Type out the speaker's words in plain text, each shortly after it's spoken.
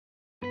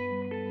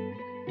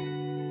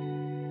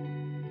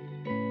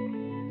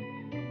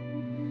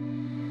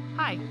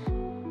Hi,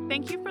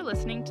 thank you for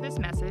listening to this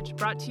message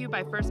brought to you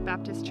by First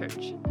Baptist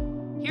Church.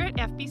 Here at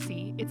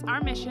FBC, it's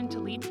our mission to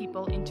lead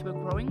people into a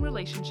growing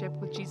relationship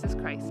with Jesus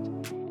Christ,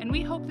 and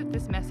we hope that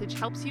this message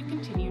helps you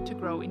continue to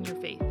grow in your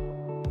faith.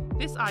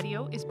 This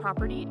audio is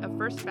property of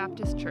First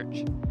Baptist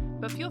Church,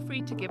 but feel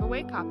free to give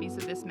away copies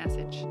of this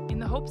message in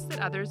the hopes that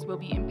others will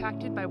be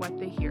impacted by what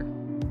they hear.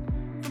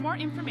 For more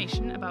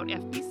information about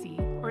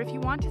FBC, or if you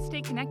want to stay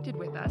connected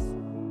with us,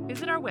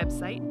 visit our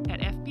website at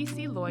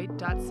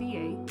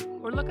fbcloyd.ca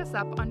or look us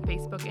up on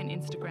Facebook and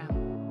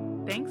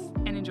Instagram. Thanks,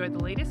 and enjoy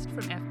the latest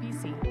from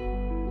FBC.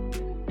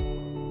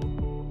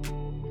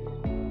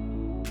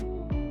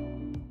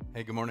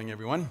 Hey, good morning,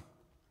 everyone.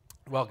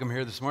 Welcome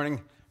here this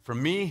morning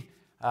from me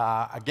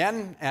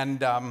again.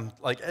 And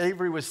like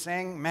Avery was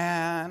saying,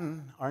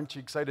 man, aren't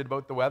you excited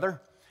about the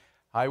weather?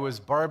 I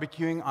was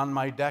barbecuing on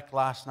my deck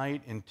last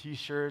night in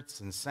t-shirts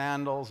and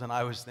sandals, and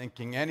I was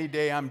thinking any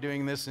day I'm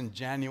doing this in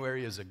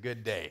January is a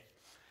good day.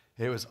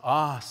 It was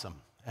awesome,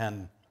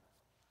 and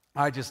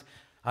I just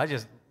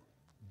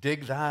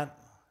dig that.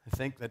 I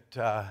think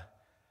that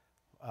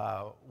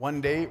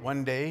one day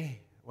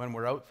when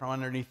we're out from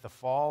underneath the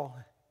fall,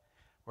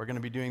 we're going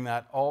to be doing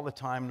that all the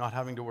time, not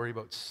having to worry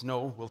about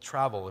snow. We'll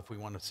travel if we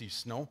want to see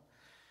snow.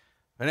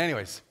 But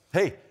anyways,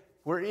 hey,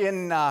 we're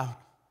in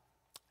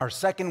our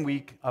second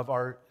week of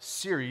our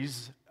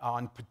series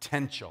on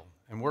potential.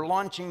 And we're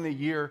launching the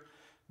year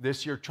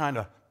this year trying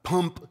to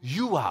pump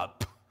you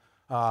up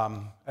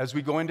as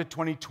we go into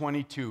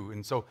 2022.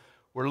 And so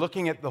we're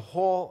looking at the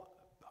whole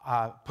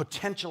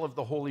potential of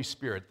the Holy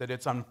Spirit, that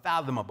it's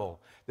unfathomable,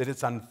 that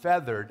it's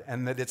unfeathered,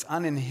 and that it's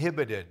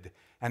uninhibited.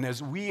 And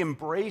as we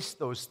embrace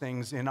those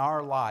things in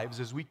our lives,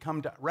 as we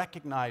come to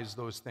recognize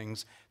those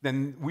things,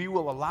 then we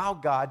will allow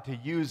God to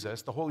use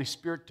us, the Holy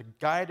Spirit, to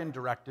guide and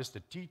direct us, to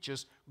teach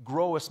us,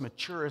 grow us,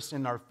 mature us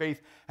in our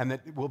faith, and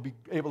that we'll be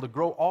able to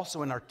grow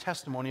also in our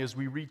testimony as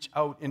we reach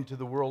out into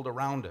the world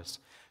around us.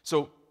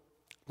 So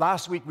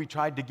last week we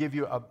tried to give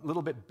you a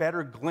little bit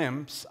better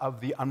glimpse of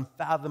the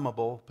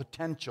unfathomable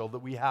potential that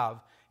we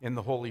have in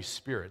the Holy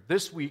Spirit.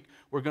 This week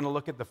we're going to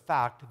look at the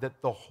fact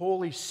that the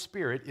Holy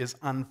Spirit is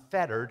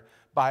unfettered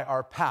by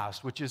our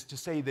past, which is to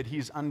say that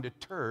he's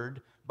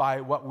undeterred by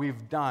what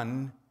we've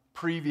done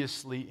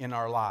previously in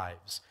our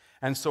lives.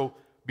 And so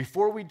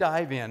before we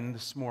dive in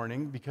this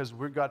morning, because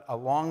we've got a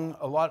lot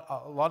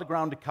of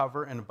ground to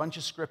cover and a bunch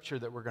of scripture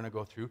that we're going to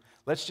go through,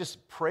 let's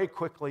just pray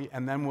quickly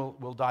and then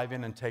we'll dive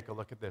in and take a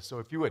look at this. So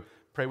if you would,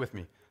 pray with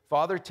me.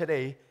 Father,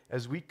 today,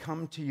 as we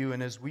come to you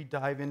and as we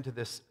dive into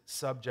this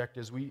subject,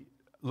 as we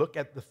look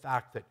at the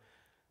fact that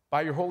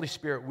by your Holy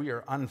Spirit we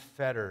are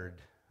unfettered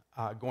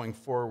going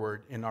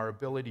forward in our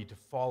ability to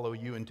follow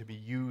you and to be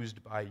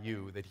used by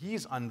you, that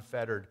he's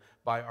unfettered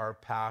by our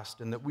past,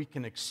 and that we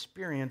can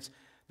experience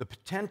the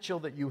potential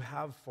that you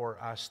have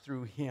for us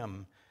through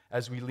him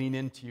as we lean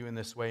into you in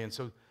this way. And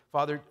so,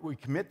 Father, we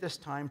commit this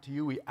time to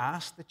you. We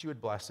ask that you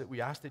would bless it. We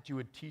ask that you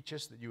would teach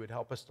us, that you would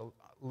help us to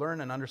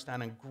learn and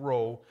understand and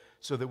grow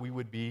so that we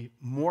would be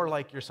more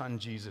like your Son,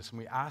 Jesus. And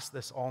we ask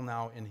this all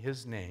now in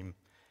his name.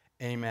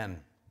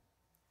 Amen.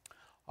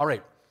 All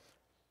right.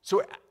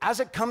 So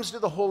as it comes to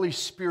the Holy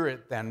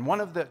Spirit then,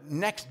 one of the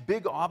next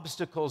big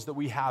obstacles that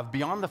we have,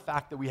 beyond the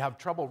fact that we have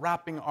trouble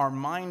wrapping our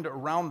mind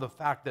around the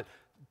fact that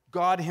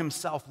God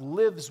himself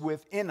lives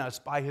within us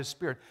by his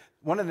Spirit,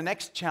 one of the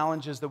next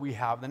challenges that we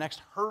have, the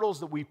next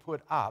hurdles that we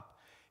put up,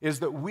 is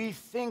that we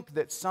think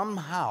that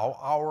somehow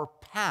our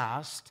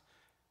past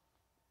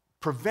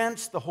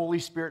prevents the Holy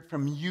Spirit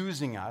from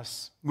using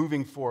us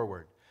moving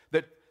forward.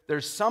 That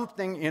there's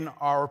something in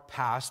our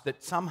past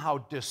that somehow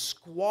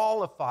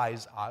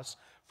disqualifies us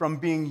from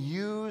being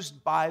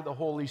used by the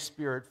Holy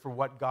Spirit for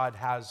what God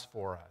has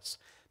for us.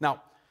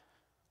 Now,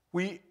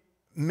 we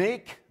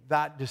make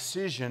that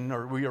decision,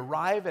 or we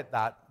arrive at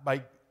that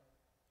by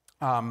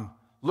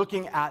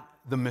looking at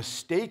the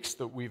mistakes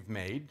that we've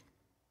made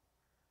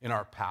in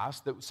our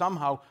past, that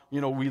somehow,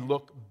 we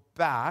look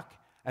back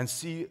and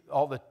see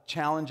all the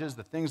challenges,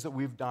 the things that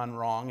we've done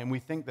wrong, and we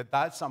think that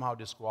that somehow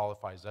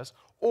disqualifies us.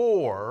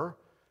 Or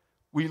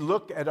we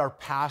look at our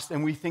past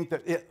and we think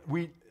that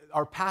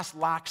our past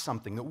lacks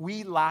something, that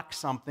we lack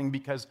something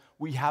because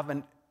we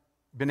haven't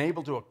been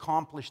able to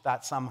accomplish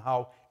that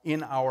somehow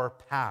in our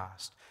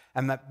past.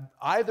 And that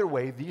either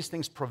way, these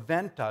things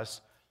prevent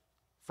us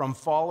from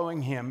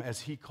following him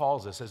as he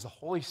calls us, as the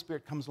Holy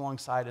Spirit comes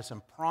alongside us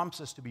and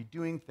prompts us to be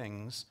doing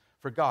things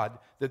for God,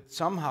 that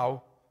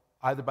somehow,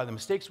 either by the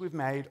mistakes we've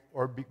made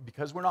or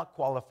because we're not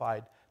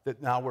qualified, that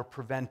now we're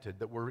prevented,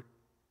 that we're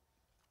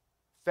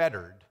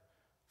fettered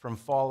from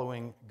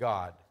following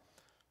God.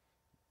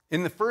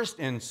 In the first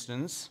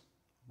instance,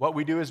 what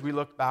we do is we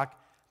look back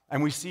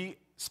and we see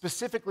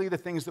specifically the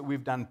things that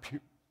we've done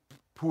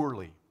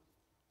poorly,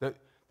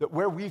 that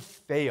where we've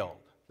failed,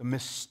 the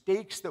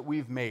mistakes that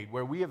we've made,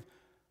 where we have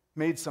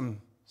made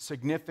some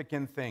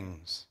significant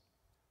things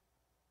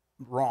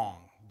wrong,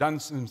 done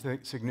some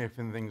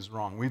significant things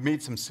wrong. We've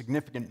made some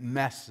significant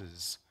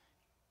messes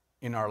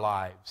in our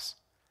lives.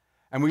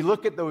 And we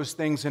look at those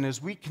things, and as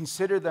we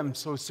consider them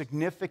so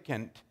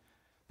significant,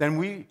 then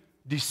we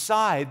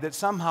decide that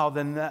somehow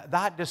then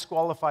that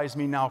disqualifies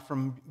me now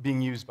from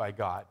being used by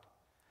God.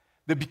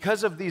 That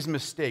because of these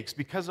mistakes,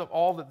 because of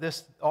all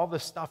the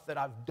stuff that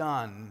I've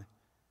done,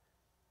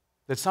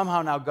 that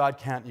somehow now God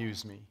can't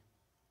use me.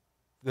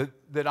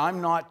 That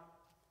I'm not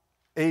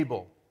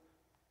able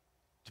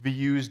to be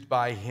used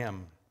by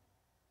Him.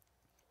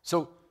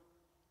 So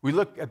we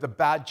look at the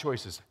bad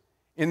choices.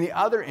 In the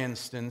other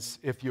instance,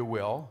 if you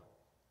will,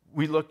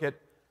 we look at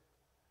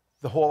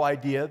the whole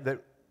idea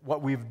that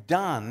what we've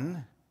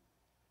done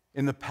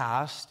in the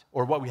past,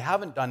 or what we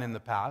haven't done in the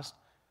past,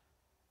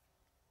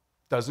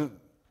 doesn't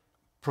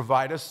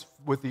provide us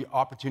with the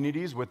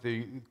opportunities, with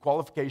the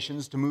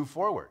qualifications to move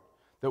forward.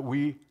 That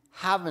we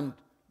haven't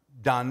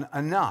done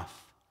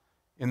enough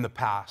in the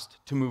past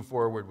to move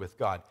forward with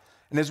God.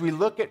 And as we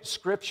look at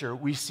Scripture,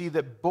 we see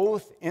that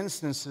both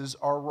instances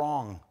are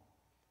wrong.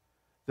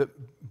 That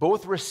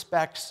both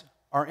respects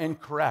are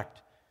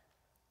incorrect.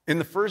 In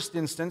the first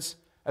instance,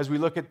 as we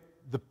look at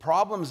the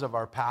problems of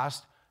our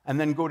past and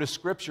then go to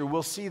Scripture,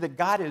 we'll see that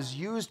God has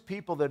used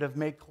people that have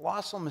made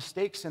colossal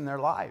mistakes in their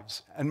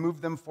lives and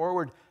moved them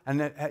forward, and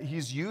that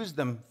He's used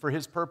them for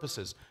His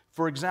purposes.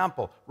 For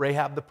example,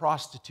 Rahab the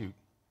prostitute,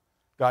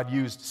 God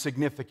used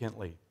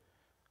significantly.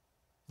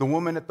 The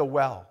woman at the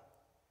well,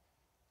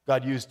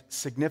 God used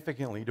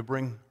significantly to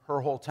bring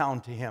her whole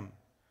town to Him.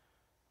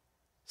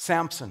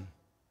 Samson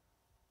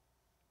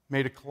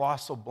made a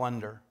colossal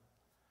blunder,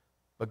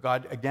 but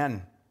God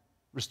again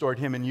restored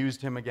him and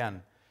used him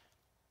again.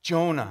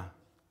 Jonah,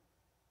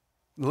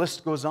 the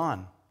list goes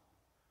on.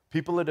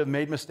 People that have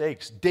made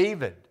mistakes.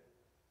 David,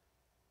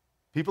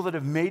 people that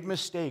have made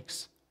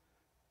mistakes,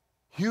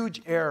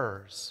 huge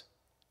errors,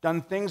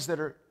 done things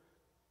that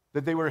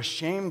they were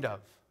ashamed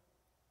of.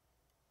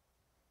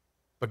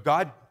 But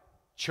God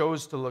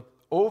chose to look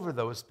over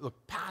those,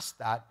 look past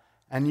that,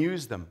 and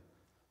use them.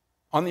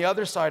 On the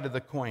other side of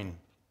the coin,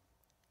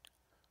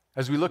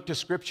 as we look to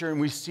Scripture and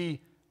we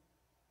see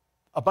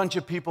a bunch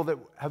of people that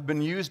have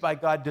been used by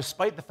God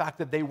despite the fact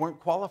that they weren't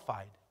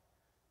qualified.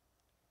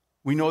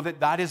 We know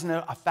that that isn't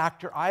a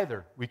factor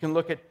either. We can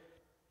look at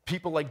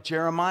people like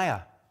Jeremiah,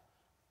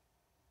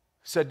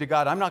 who said to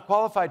God, I'm not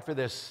qualified for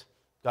this.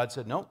 God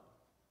said, no, I'm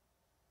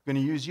going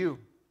to use you.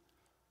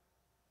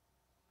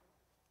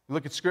 We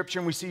look at Scripture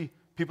and we see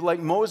people like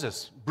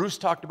Moses. Bruce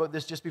talked about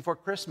this just before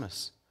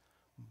Christmas.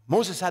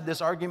 Moses had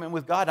this argument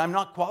with God, I'm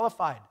not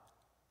qualified.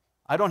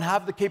 I don't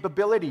have the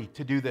capability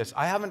to do this.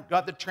 I haven't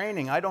got the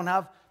training. I don't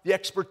have the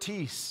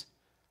expertise.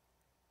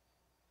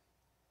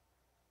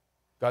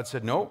 God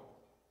said, no,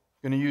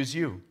 I'm going to use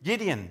you.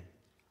 Gideon.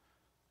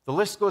 The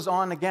list goes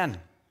on again.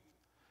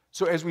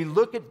 So as we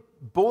look at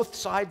both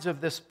sides of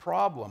this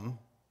problem,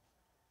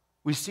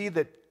 we see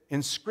that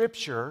in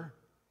Scripture,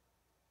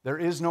 there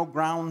is no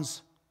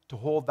grounds to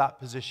hold that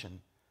position.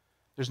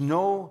 There's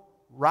no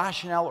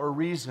rationale or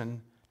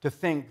reason to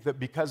think that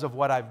because of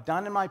what I've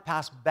done in my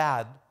past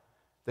bad,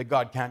 that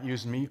God can't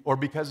use me, or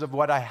because of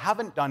what I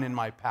haven't done in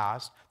my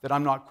past, that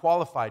I'm not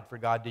qualified for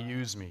God to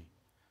use me.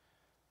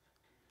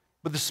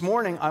 But this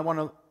morning, I want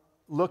to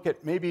look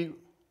at maybe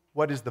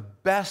what is the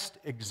best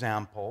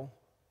example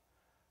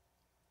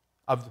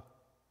of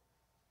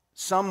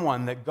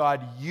someone that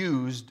God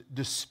used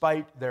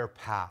despite their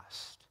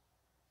past.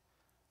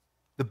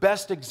 The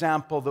best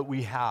example that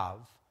we have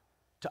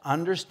to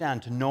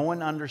understand, to know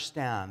and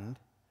understand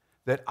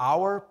that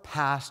our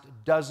past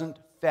doesn't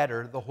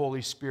fetter the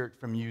Holy Spirit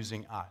from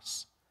using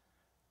us.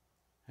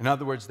 In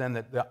other words, then,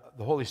 that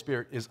the Holy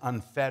Spirit is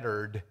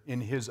unfettered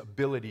in His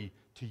ability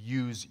to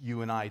use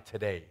you and I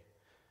today.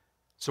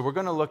 So we're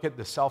going to look at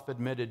the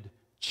self-admitted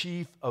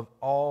chief of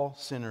all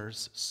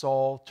sinners,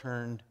 Saul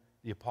turned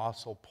the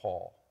Apostle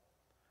Paul,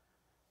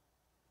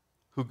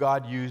 who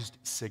God used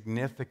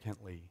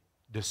significantly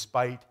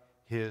despite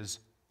his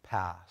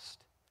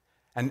past.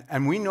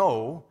 And we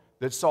know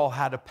that Saul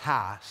had a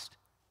past,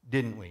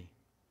 didn't we?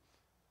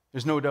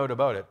 There's no doubt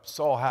about it.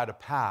 Saul had a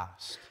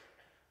past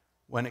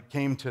when it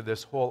came to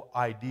this whole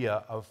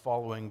idea of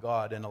following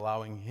God and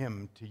allowing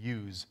Him to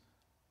use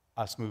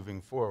us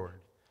moving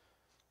forward.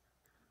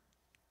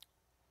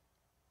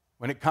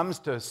 When it comes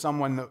to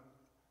someone that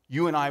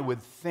you and I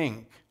would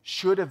think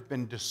should have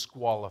been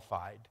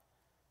disqualified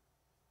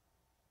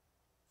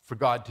for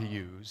God to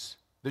use,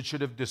 that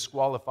should have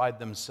disqualified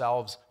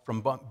themselves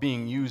from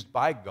being used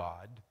by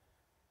God,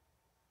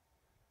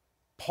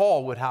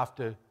 Paul would have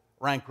to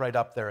rank right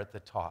up there at the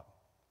top.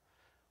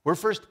 We're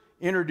first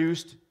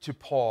introduced to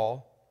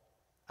Paul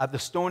at the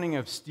stoning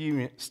of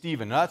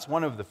Stephen. Now, that's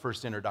one of the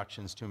first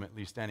introductions to him, at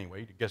least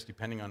anyway, I guess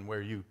depending on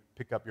where you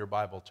pick up your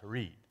Bible to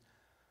read.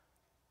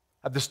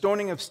 At the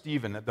stoning of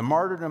Stephen, at the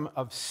martyrdom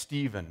of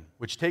Stephen,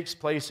 which takes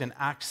place in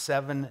Acts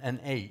 7 and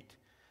 8.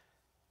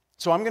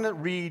 So I'm going to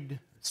read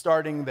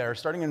starting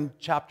in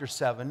chapter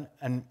 7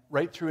 and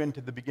right through into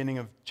the beginning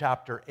of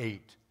chapter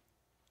 8.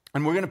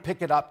 And we're going to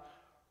pick it up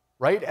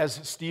right as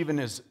Stephen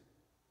is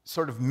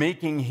sort of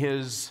making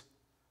his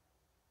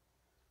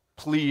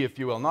plea, if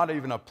you will. Not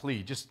even a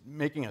plea, just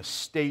making a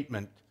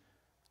statement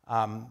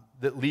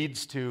that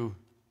leads to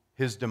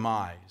his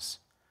demise.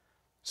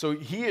 So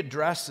he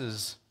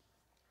addresses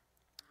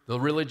the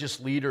religious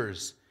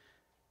leaders.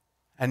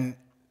 And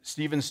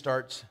Stephen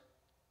starts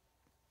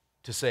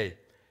to say,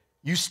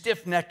 "You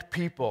stiff-necked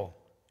people,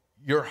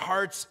 your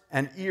hearts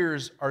and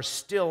ears are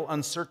still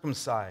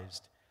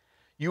uncircumcised.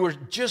 You are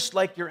just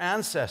like your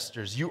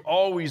ancestors. You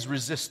always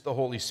resist the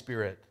Holy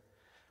Spirit.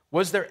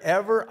 Was there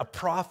ever a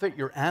prophet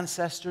your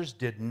ancestors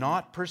did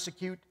not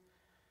persecute?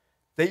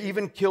 They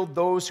even killed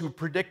those who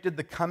predicted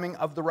the coming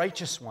of the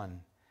righteous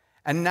one.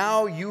 And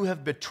now you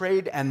have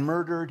betrayed and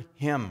murdered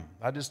him,"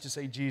 that is to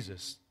say,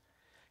 Jesus.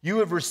 "You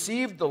have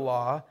received the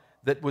law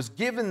that was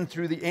given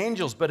through the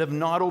angels, but have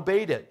not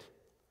obeyed it."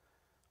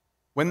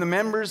 When the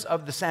members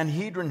of the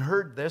Sanhedrin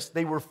heard this,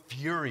 they were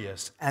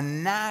furious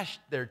and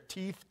gnashed their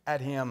teeth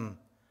at him.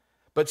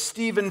 But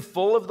Stephen,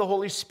 full of the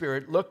Holy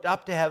Spirit, looked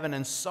up to heaven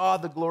and saw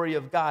the glory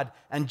of God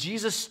and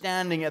Jesus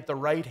standing at the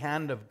right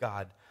hand of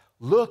God.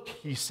 "Look,"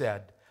 he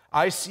said,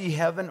 "I see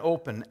heaven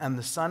open and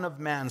the Son of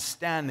Man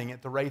standing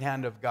at the right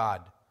hand of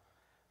God."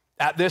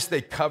 At this,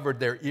 they covered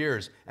their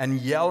ears,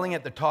 and yelling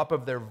at the top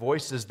of their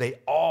voices,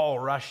 they all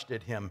rushed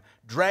at him,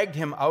 dragged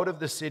him out of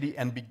the city,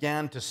 and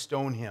began to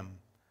stone him.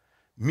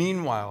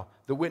 Meanwhile,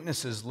 the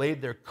witnesses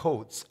laid their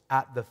coats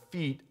at the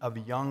feet of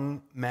a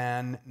young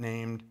man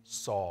named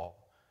Saul,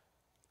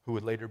 who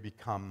would later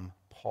become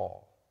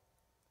Paul.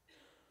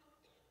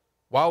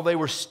 While they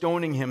were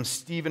stoning him,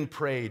 Stephen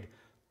prayed,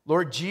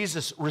 "Lord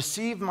Jesus,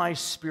 receive my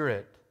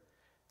spirit."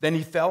 Then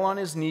he fell on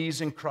his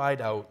knees and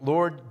cried out,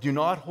 "Lord, do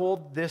not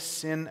hold this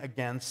sin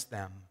against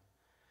them."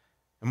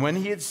 And when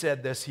he had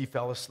said this, he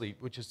fell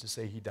asleep, which is to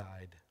say, he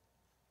died.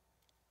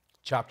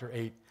 Chapter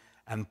 8,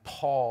 and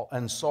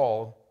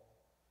Saul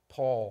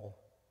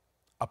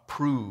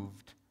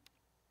approved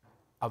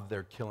of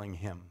their killing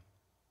him.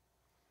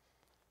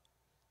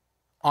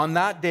 On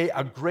that day,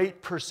 a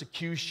great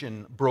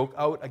persecution broke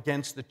out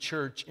against the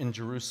church in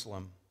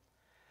Jerusalem.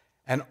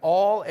 And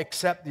all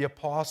except the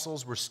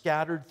apostles were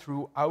scattered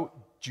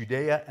throughout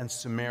Judea and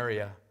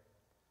Samaria.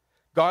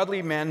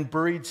 Godly men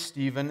buried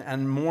Stephen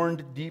and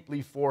mourned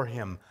deeply for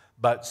him,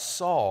 but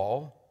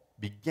Saul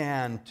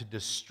began to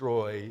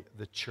destroy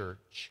the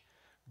church.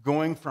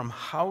 Going from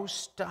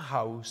house to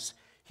house,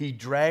 he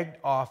dragged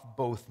off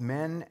both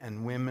men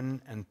and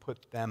women and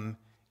put them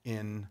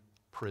in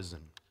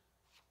prison.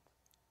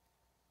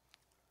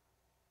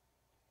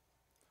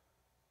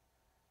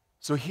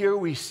 So here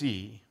we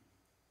see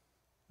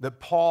that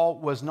Paul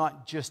was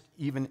not just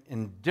even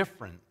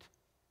indifferent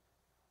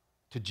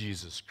to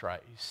Jesus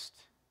Christ.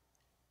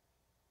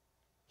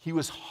 He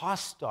was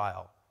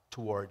hostile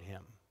toward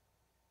him.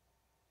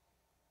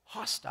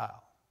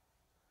 Hostile.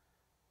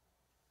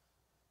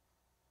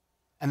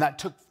 And that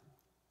took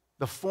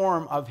the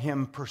form of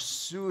him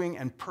pursuing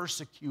and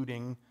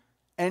persecuting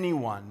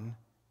anyone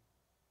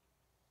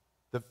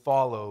that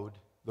followed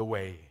the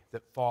way,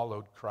 that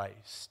followed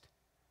Christ.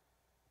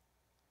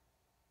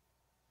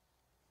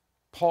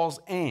 Paul's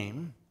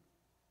aim,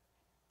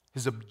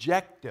 his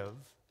objective,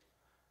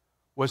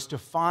 was to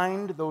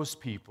find those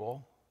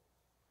people,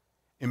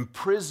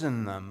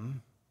 imprison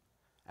them,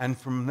 and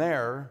from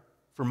there,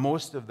 for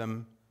most of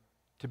them,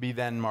 to be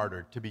then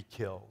martyred, to be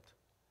killed.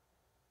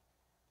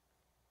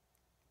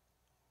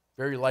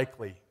 Very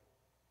likely,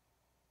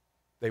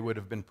 they would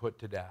have been put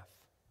to death.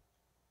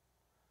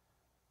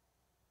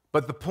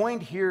 But the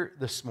point here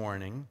this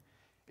morning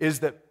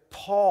is that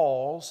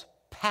Paul's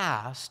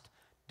past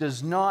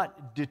does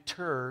not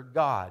deter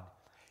God.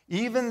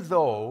 Even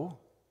though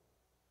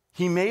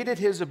he made it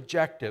his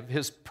objective,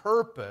 his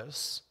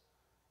purpose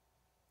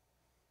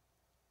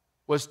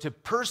was to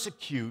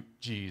persecute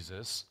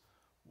Jesus,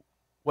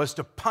 was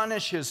to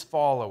punish his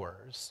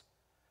followers,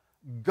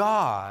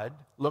 God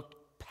looked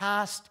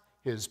past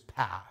his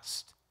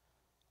past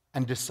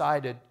and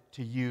decided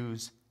to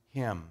use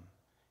him.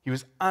 He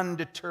was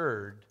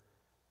undeterred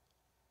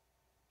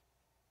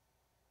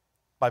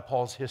by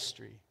Paul's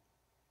history.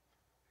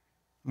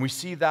 And we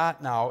see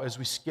that now as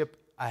we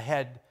skip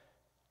ahead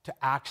to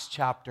Acts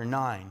chapter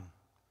 9,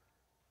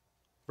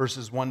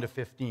 verses 1 to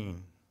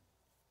 15.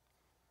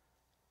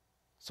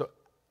 So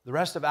the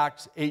rest of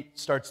Acts 8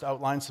 starts to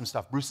outline some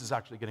stuff. Bruce is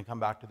actually going to come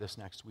back to this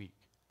next week.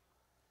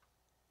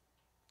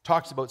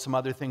 Talks about some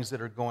other things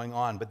that are going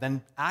on. But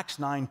then Acts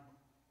 9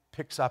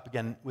 picks up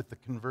again with the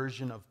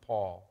conversion of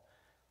Paul.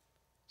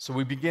 So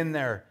we begin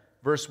there.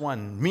 Verse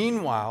 1,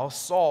 "Meanwhile,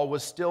 Saul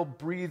was still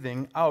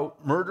breathing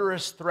out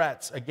murderous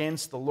threats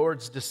against the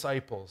Lord's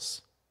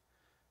disciples.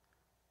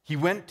 He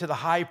went to the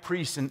high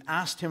priest and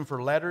asked him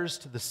for letters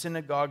to the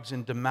synagogues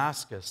in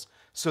Damascus,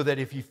 so that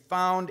if he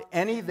found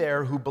any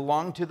there who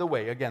belonged to the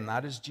way," again,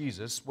 that is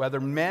Jesus, "whether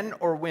men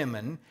or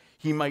women,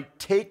 he might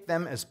take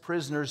them as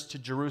prisoners to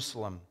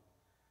Jerusalem.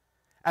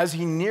 As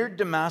he neared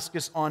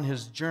Damascus on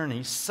his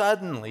journey,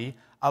 suddenly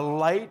a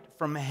light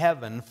from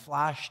heaven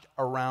flashed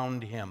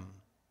around him.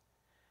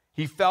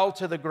 He fell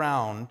to the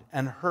ground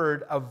and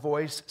heard a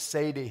voice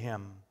say to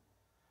him,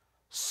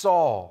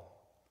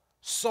 'Saul,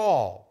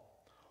 Saul,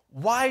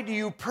 why do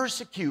you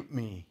persecute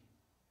me?'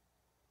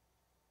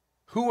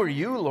 'Who are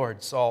you,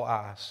 Lord?' Saul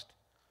asked.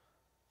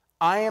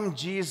 'I am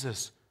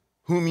Jesus,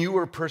 whom you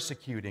were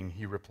persecuting,'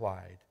 he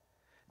replied.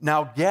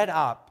 Now get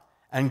up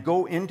and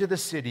go into the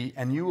city,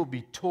 and you will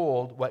be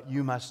told what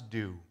you must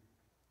do."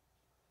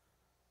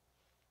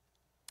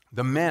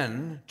 The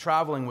men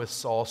traveling with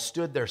Saul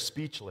stood there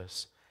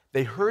speechless.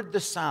 They heard the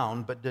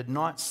sound, but did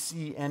not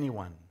see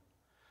anyone.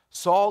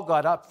 Saul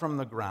got up from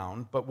the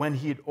ground, but when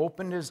he had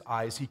opened his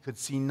eyes, he could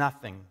see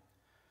nothing.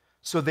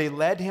 So they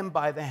led him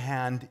by the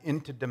hand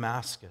into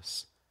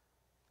Damascus.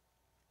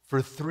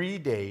 For 3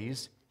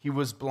 days he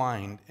was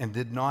blind and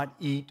did not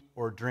eat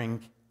or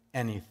drink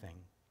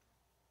anything.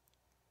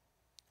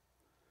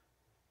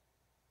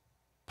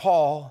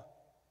 Paul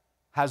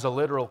has a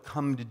literal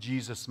come to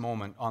Jesus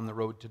moment on the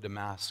road to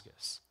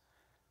Damascus.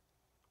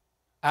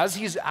 As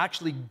he's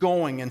actually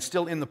going and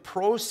still in the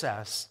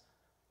process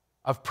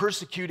of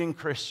persecuting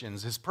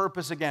Christians, his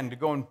purpose again to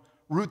go and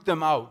root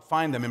them out,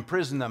 find them,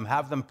 imprison them,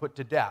 have them put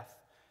to death,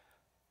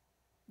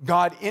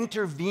 God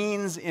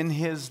intervenes in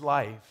his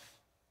life.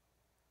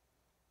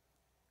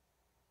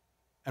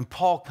 And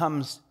Paul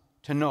comes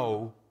to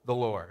know the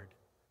Lord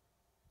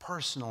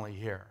personally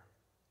here.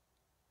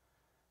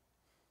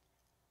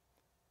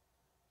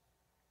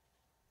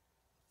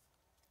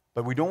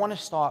 But we don't want to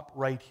stop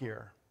right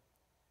here.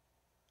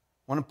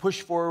 I want to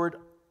push forward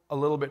a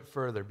little bit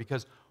further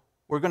because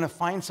we're going to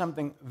find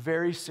something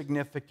very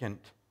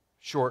significant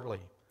shortly.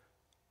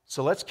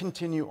 So let's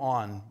continue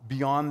on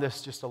beyond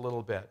this just a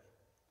little bit.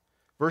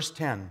 Verse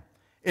 10,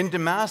 "In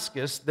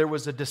Damascus there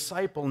was a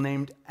disciple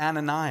named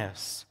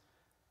Ananias.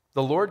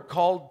 The Lord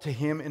called to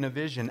him in a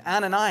vision,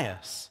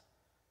 'Ananias.'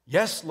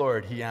 'Yes,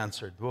 Lord,' he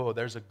answered." Whoa,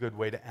 there's a good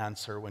way to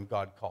answer when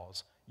God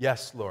calls.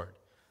 "Yes, Lord."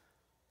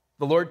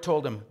 The Lord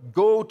told him,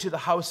 "Go to the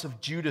house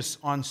of Judas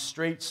on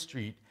Straight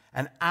Street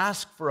and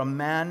ask for a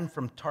man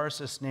from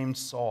Tarsus named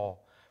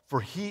Saul,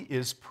 for he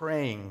is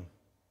praying.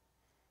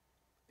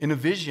 In a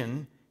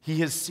vision,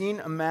 he has seen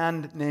a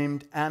man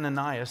named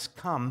Ananias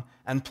come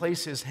and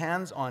place his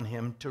hands on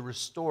him to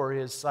restore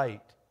his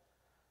sight."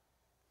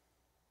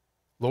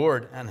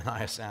 "Lord,"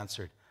 Ananias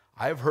answered,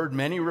 "I have heard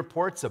many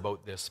reports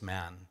about this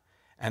man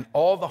and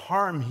all the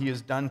harm he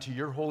has done to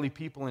your holy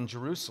people in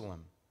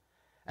Jerusalem.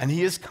 And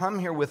he has come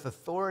here with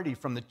authority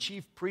from the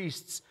chief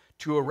priests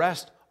to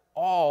arrest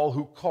all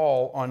who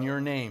call on your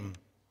name."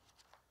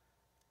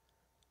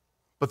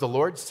 But the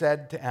Lord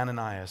said to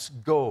Ananias,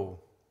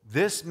 "Go,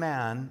 this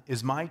man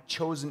is my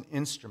chosen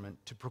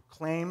instrument to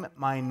proclaim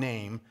my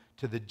name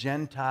to the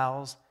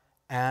Gentiles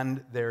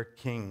and their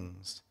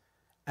kings,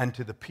 and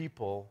to the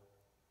people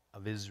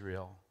of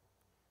Israel."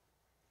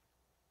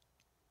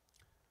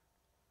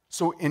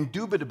 So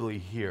indubitably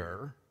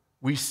here,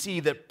 we see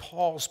that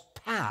Paul's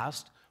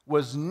past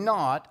was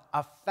not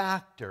a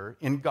factor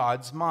in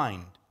God's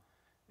mind,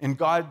 in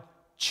God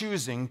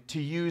choosing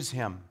to use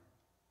him.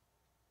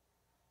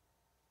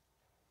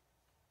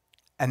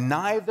 And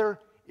neither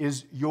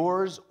is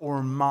yours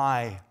or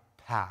my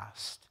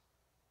past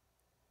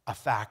a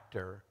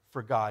factor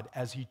for God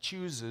as he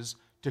chooses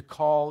to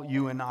call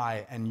you and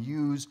I and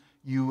use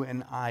you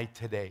and I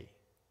today.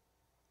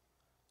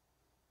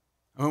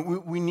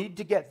 We need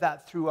to get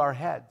that through our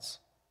heads,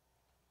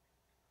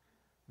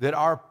 that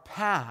our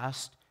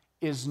past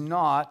is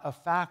not a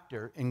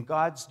factor in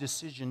God's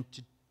decision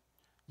to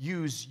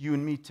use you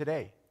and me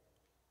today.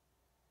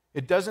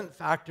 It doesn't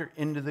factor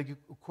into the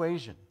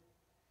equation.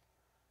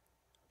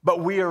 But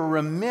we are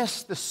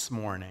remiss this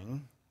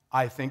morning,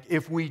 I think,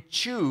 if we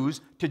choose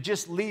to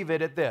just leave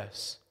it at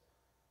this.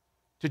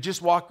 To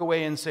just walk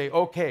away and say,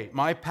 okay,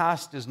 my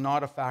past is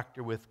not a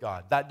factor with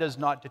God. That does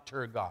not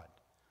deter God.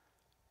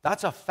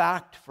 That's a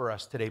fact for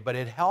us today, but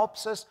it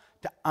helps us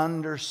to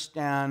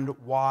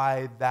understand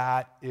why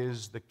that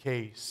is the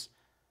case.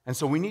 And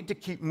so we need to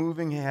keep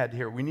moving ahead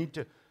here. We need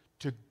to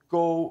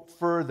go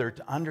further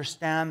to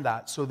understand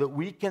that so that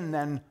we can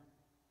then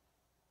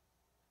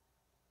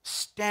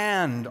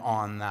stand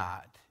on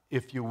that,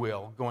 if you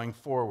will, going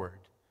forward.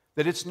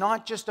 That it's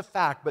not just a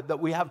fact, but that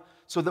we have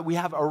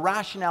a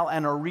rationale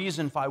and a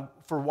reason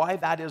for why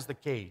that is the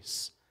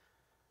case.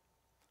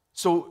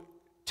 So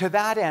to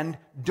that end,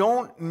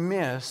 don't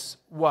miss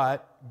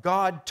what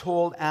God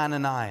told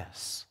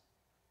Ananias.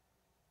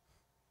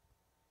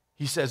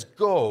 He says,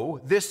 "Go,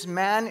 this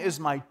man is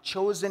my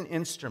chosen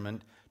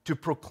instrument to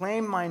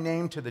proclaim my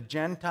name to the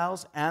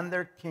Gentiles and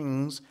their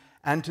kings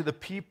and to the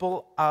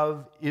people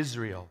of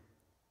Israel."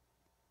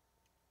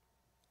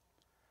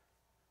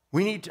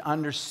 We need to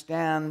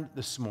understand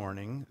this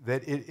morning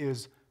that it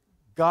is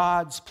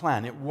God's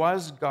plan. It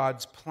was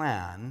God's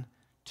plan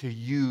to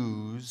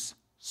use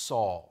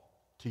Saul,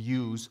 to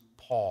use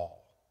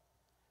Paul.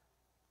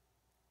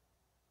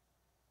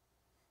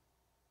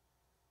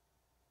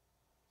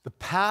 The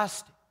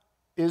past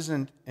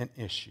isn't an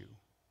issue.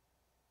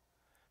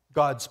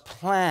 God's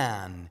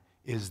plan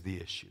is the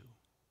issue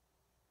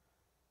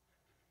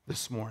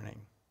this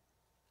morning.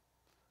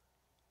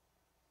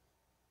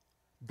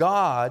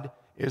 God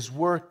is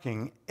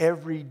working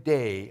every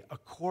day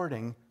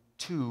according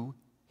to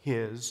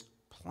his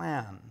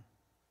plan,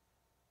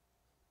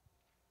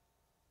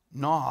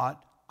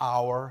 not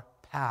our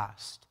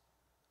past.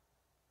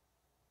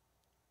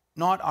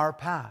 Not our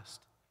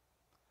past.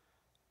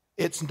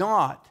 It's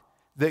not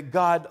that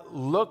God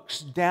looks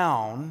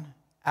down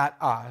at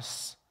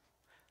us,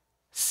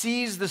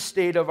 sees the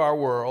state of our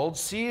world,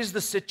 sees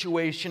the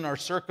situation, our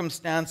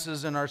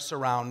circumstances, and our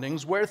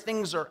surroundings, where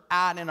things are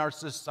at in our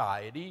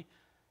society,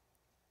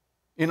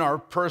 in our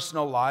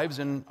personal lives,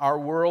 in our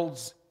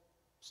worlds,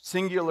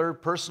 singular,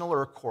 personal,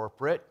 or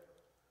corporate,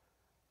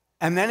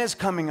 and then is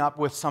coming up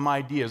with some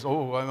ideas.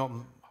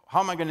 How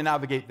am I going to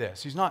navigate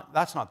this?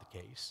 That's not the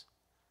case.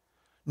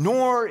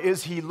 Nor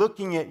is he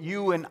looking at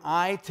you and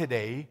I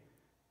today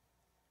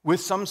with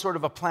some sort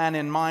of a plan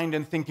in mind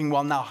and thinking,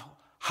 well, now,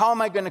 how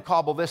am I going to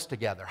cobble this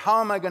together?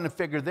 How am I going to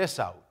figure this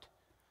out?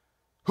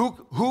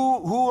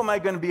 Who am I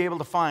going to be able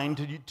to find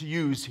to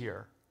use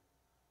here?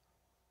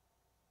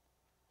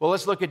 Well,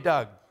 let's look at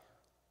Doug.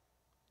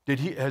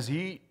 Has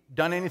he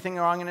done anything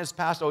wrong in his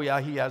past? Oh,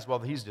 yeah, he has. Well,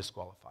 he's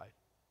disqualified.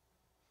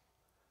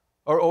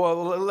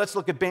 Or let's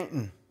look at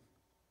Benton.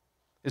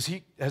 Has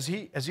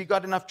he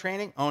got enough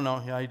training? Oh,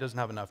 no, yeah, he doesn't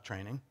have enough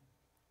training.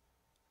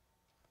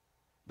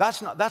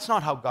 That's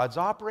not how God's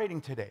operating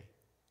today.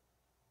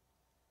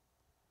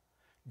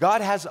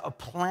 God has a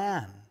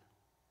plan.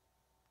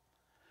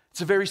 It's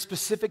a very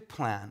specific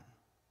plan.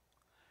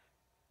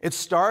 It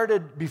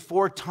started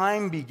before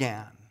time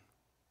began.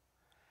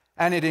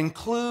 And it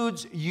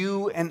includes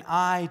you and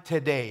I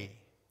today.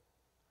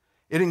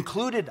 It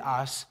included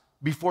us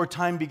before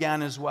time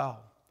began as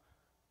well.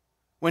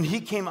 When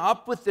he came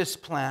up with this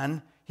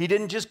plan, he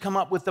didn't just come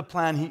up with the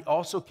plan, he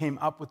also came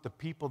up with the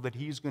people that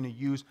he's going to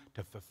use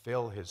to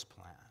fulfill his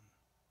plan.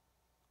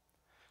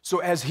 So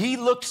as he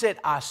looks at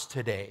us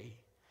today,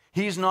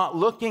 he's not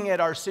looking at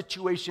our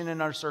situation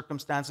and our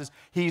circumstances.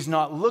 He's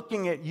not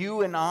looking at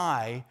you and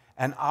I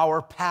and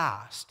our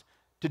past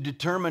to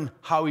determine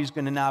how he's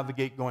going to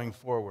navigate going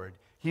forward.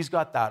 He's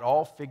got that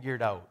all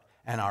figured out,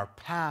 and our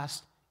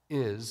past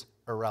is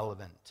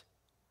irrelevant.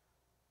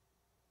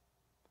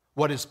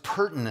 What is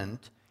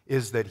pertinent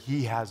is that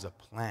he has a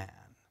plan.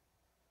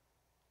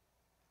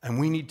 And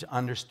we need to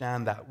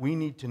understand that. We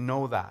need to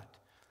know that.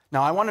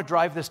 Now, I want to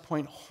drive this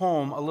point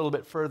home a little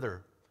bit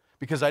further,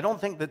 because I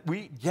don't think that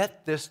we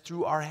get this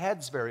through our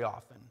heads very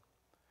often.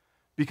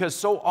 Because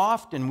so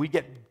often we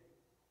get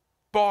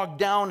bogged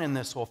down in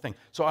this whole thing.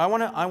 So I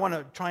want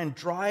to try and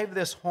drive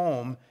this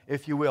home,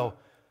 if you will.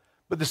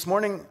 But this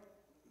morning,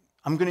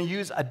 I'm going to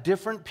use a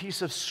different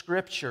piece of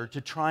scripture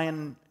to try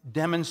and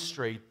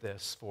demonstrate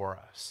this for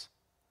us.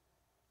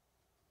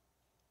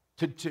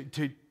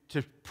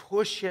 To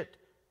push it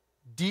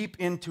deep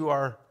into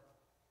our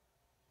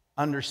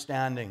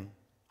understanding,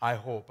 I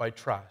hope, I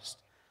trust.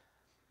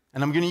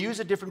 And I'm going to use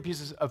a different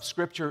piece of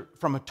scripture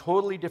from a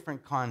totally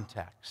different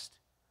context.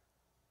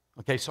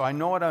 Okay, so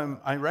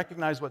I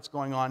recognize what's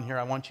going on here.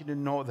 I want you to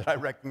know that I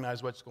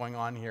recognize what's going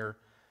on here.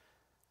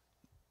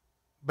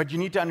 But you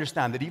need to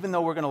understand that even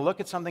though we're going to look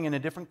at something in a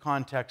different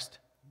context,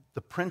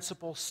 the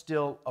principle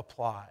still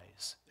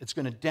applies. It's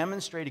going to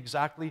demonstrate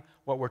exactly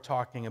what we're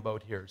talking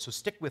about here. So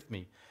stick with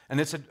me. And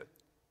it's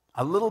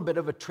a little bit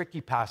of a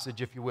tricky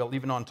passage, if you will,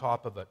 even on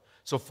top of it.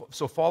 So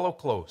follow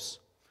close.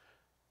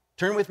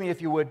 Turn with me,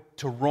 if you would,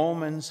 to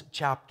Romans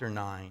chapter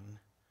 9,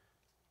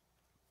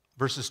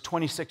 verses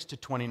 26 to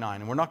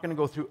 29. And we're not going to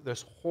go through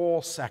this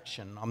whole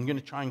section. I'm going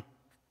to try and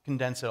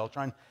condense it. I'll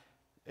try and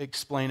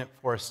explain it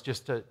for us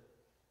just to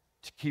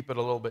keep it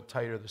a little bit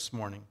tighter this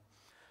morning.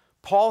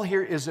 Paul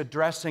here is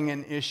addressing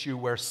an issue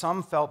where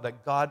some felt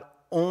that God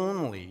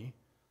only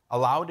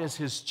allowed as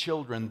his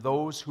children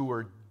those who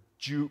were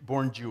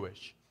born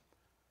Jewish,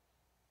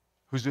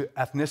 whose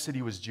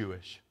ethnicity was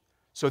Jewish.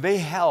 So they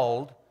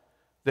held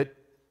that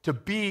to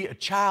be a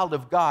child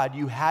of God,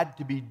 you had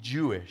to be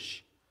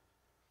Jewish.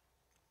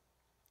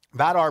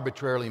 That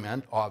arbitrarily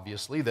meant,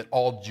 obviously, that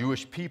all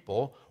Jewish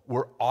people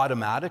were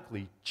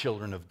automatically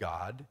children of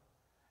God,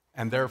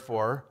 and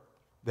therefore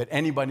that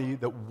anybody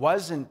that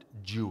wasn't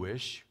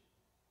Jewish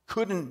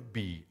couldn't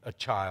be a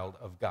child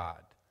of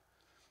God.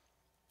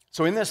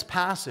 So in this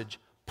passage,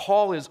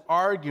 Paul is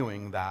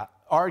arguing that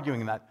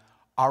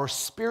our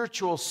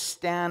spiritual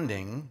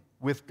standing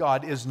with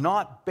God is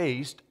not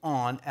based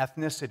on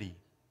ethnicity.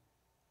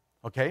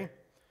 Okay?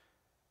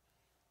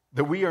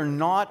 That we are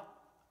not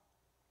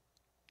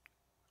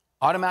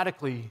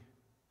automatically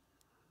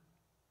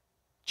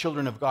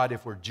children of God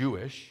if we're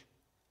Jewish,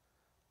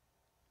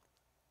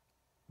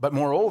 but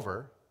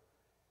moreover,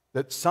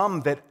 that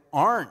some that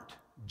aren't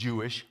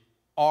Jewish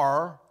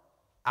are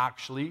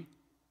actually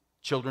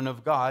children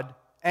of God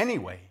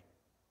anyway.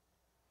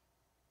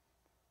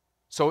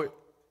 So,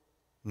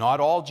 not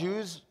all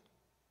Jews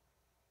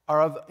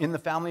are in the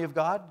family of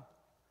God,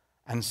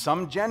 and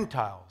some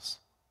Gentiles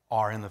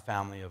are in the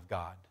family of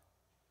God.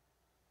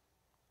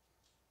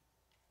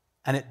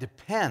 And it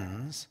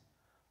depends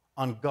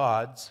on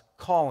God's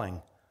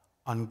calling,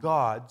 on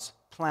God's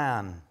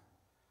plan.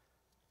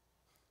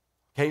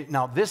 Okay,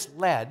 now this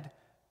led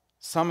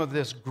some of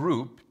this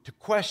group to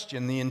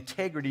question the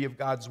integrity of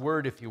God's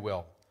word, if you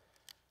will.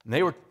 And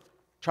they were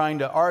trying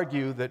to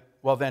argue that,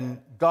 well,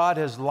 then God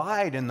has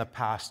lied in the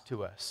past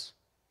to us.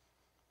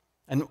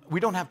 And we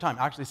don't have time.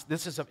 Actually,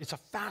 it's a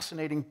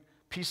fascinating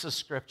piece of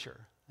scripture.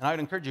 And I would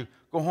encourage you,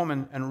 go home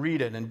and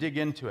read it and dig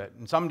into it.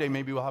 And someday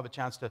maybe we'll have a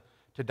chance to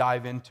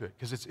dive into it,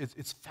 because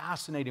it's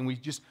fascinating. We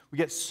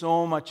get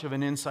so much of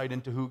an insight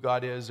into who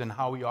God is and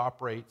how he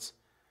operates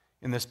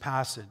in this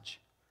passage.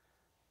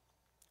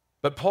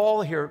 But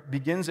Paul here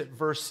begins at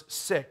verse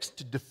 6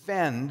 to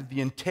defend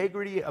the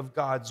integrity of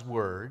God's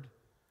word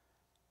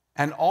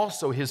and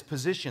also his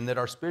position that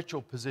our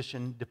spiritual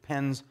position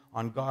depends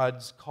on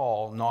God's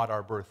call, not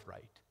our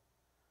birthright.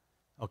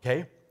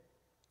 Okay?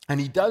 And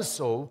he does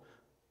so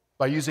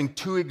by using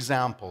two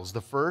examples.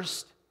 The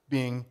first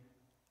being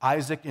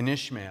Isaac and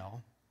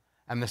Ishmael,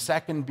 and the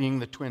second being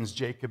the twins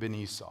Jacob and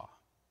Esau.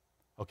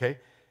 Okay?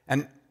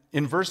 And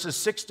in verses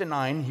 6 to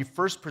 9, he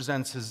first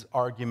presents his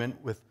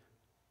argument with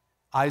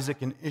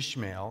Isaac and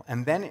Ishmael,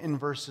 and then in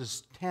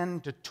verses 10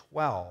 to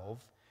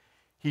 12,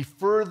 he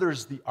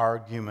furthers the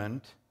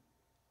argument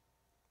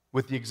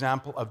with the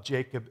example of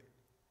Jacob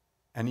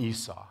and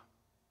Esau.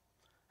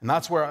 And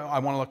that's where I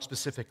want to look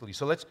specifically.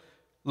 So let's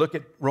look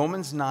at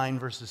Romans 9,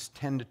 verses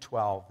 10 to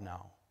 12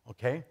 now,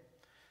 okay?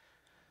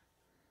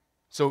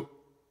 So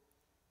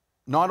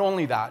not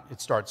only that,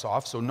 it starts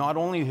off, so not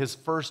only his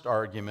first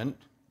argument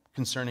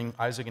concerning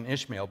Isaac and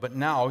Ishmael, but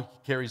now he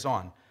carries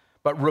on.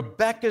 But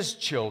Rebekah's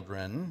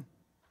children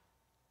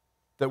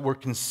that were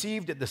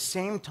conceived at the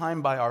same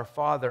time by our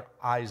father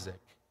Isaac.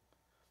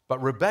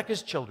 But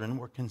Rebekah's children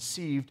were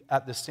conceived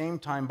at the same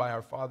time by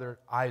our father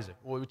Isaac,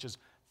 which is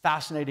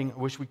fascinating. I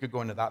wish we could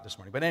go into that this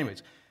morning. But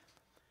anyways,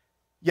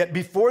 yet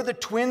before the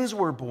twins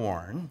were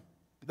born,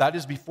 that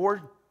is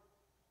before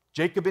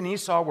Jacob and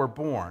Esau were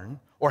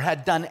born, or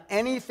had done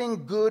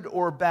anything good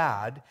or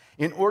bad,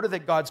 in order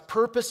that God's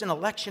purpose in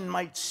election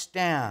might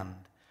stand,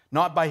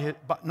 not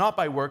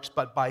by works,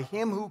 but by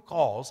him who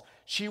calls,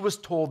 she was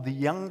told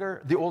the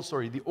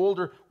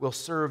older will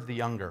serve the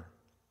younger.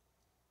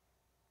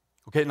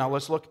 Okay, now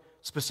let's look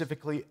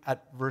specifically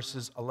at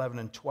verses 11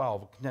 and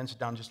 12. We'll condense it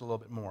down just a little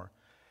bit more.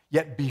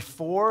 Yet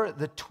before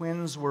the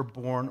twins were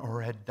born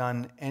or had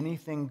done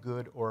anything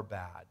good or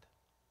bad.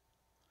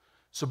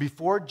 So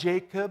before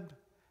Jacob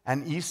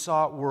and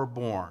Esau were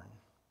born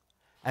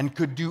and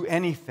could do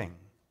anything,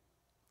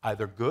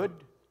 either good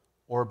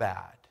or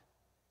bad,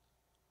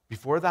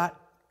 before that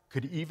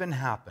could even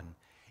happen,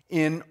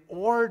 in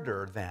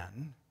order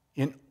then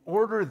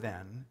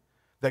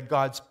that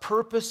God's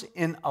purpose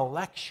in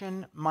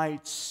election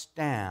might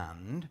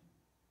stand,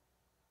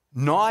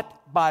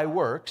 not by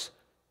works,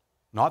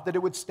 not that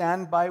it would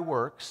stand by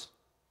works,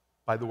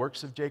 by the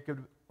works of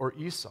Jacob or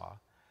Esau,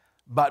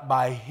 but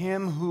by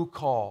him who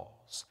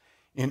calls,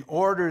 in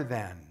order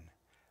then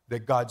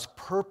that God's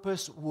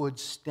purpose would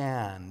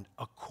stand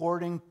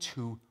according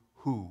to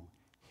who?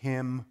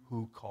 Him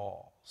who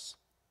calls.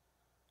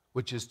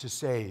 Which is to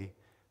say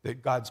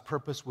that God's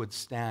purpose would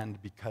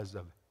stand because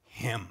of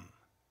him,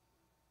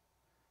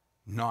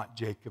 not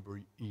Jacob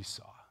or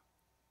Esau.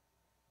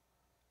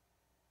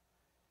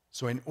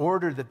 So in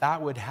order that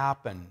that would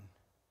happen,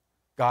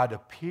 God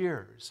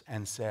appears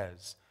and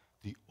says,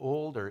 the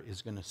older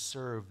is going to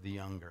serve the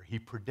younger. He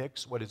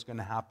predicts what is going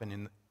to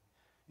happen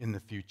in the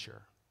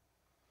future,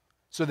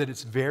 so that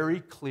it's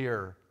very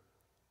clear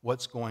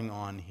what's going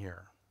on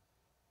here.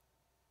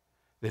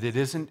 That it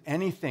isn't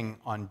anything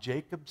on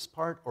Jacob's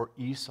part or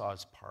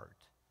Esau's part,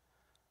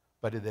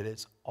 but that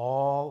it's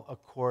all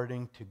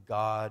according to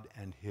God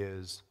and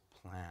his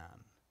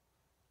plan.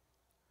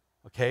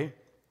 Okay?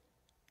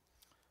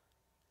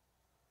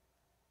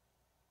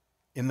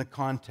 In the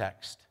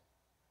context,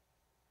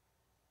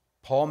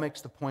 Paul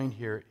makes the point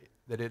here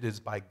that it is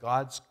by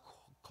God's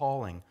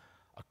calling,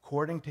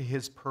 according to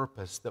his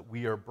purpose, that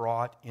we are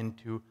brought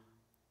into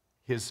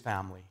his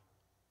family.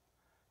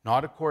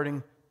 Not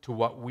according to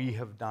what we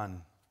have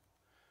done.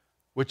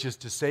 Which is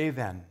to say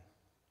then,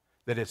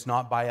 that it's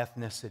not by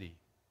ethnicity.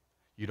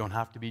 You don't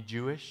have to be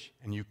Jewish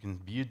and you can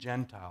be a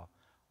Gentile.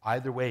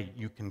 Either way,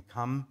 you can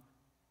come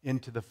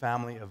into the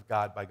family of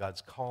God by God's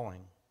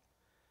calling.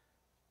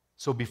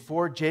 So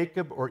before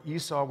Jacob or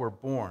Esau were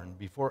born,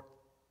 before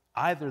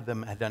either of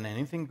them had done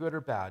anything good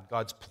or bad,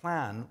 God's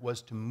plan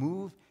was to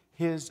move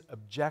his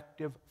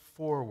objective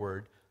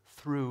forward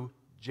through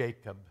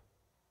Jacob.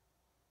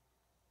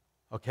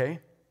 Okay?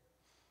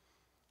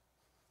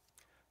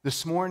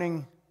 This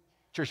morning,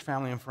 church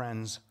family and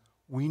friends,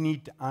 we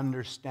need to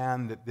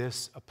understand that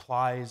this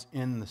applies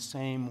in the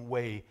same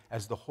way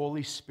as the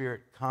Holy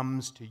Spirit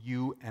comes to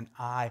you and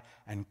I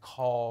and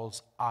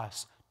calls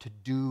us to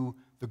do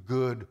the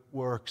good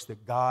works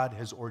that God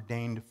has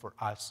ordained for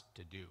us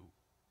to do.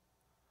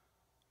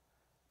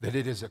 That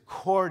it is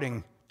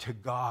according to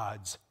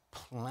God's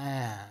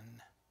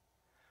plan,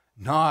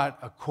 not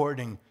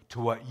according to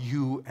what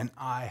you and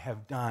I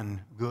have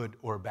done, good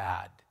or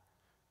bad.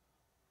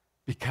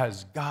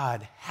 Because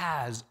God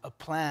has a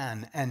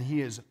plan and he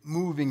is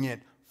moving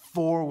it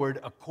forward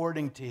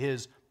according to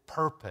his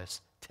purpose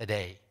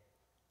today.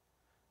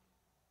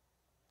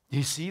 Do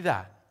you see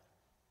that?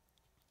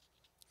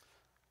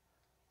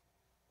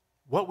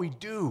 What we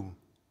do,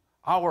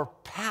 our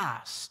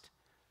past,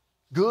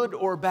 good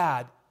or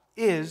bad,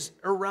 is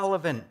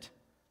irrelevant.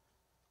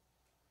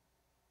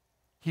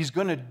 He's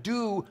going to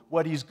do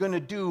what he's going to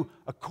do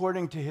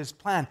according to his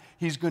plan.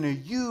 He's going to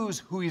use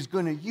who he's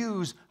going to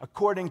use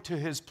according to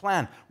his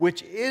plan,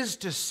 which is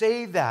to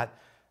say that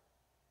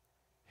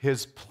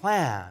his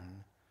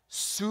plan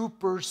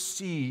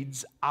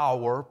supersedes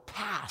our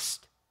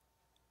past.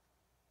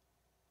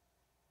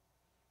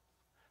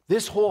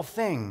 This whole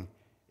thing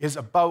is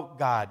about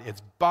God.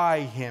 It's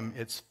by him.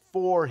 It's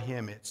for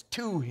him. It's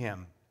to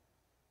him.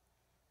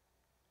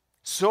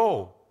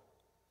 So,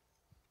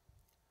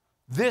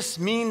 this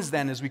means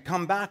then, as we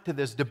come back to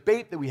this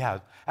debate that we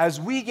have, as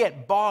we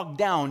get bogged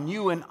down,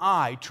 you and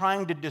I,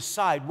 trying to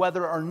decide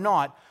whether or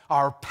not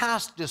our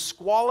past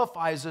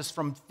disqualifies us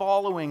from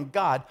following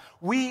God,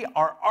 we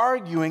are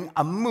arguing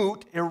a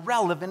moot,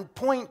 irrelevant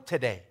point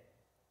today.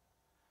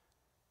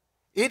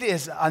 It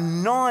is a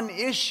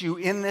non-issue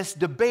in this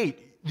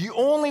debate. The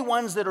only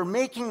ones that are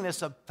making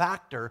this a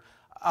factor,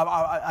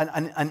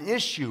 an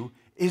issue,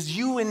 is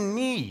you and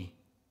me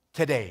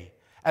today,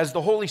 as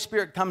the Holy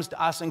Spirit comes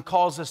to us and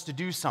calls us to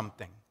do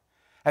something.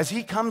 As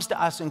he comes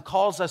to us and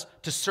calls us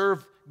to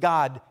serve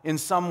God in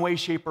some way,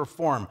 shape, or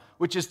form,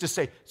 which is to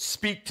say,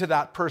 speak to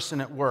that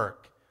person at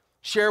work,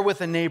 share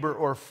with a neighbor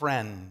or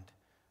friend,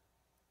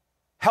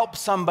 help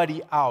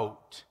somebody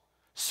out,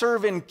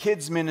 serve in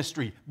kids'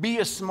 ministry, be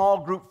a small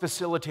group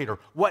facilitator,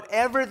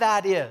 whatever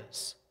that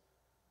is,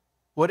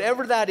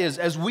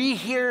 as we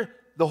hear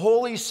the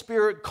Holy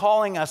Spirit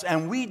calling us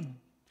and we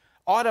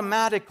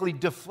automatically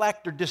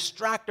deflect or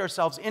distract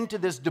ourselves into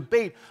this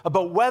debate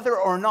about whether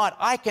or not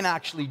I can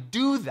actually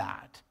do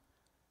that,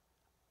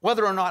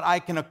 whether or not I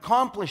can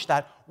accomplish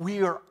that,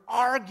 we are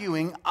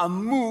arguing a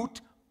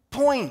moot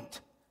point.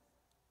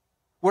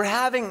 We're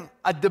having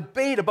a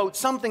debate about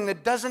something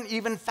that doesn't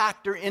even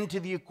factor into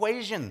the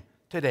equation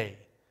today.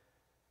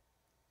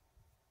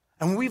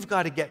 And we've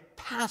got to get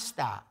past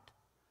that,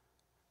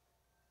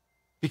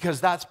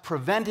 because that's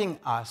preventing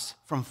us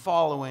from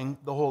following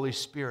the Holy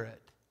Spirit.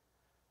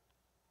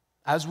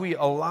 As we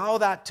allow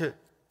that to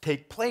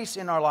take place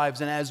in our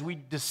lives, and as we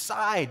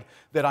decide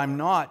that I'm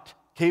not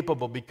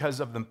capable because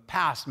of the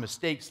past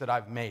mistakes that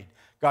I've made,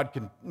 God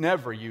can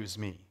never use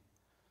me,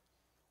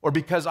 or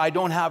because I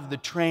don't have the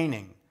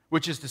training,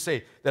 which is to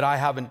say that I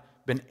haven't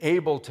been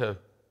able to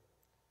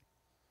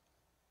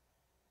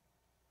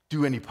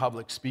do any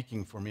public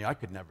speaking for me, I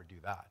could never do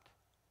that.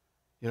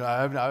 You know,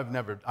 I've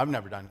never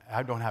done.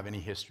 I don't have any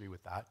history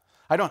with that.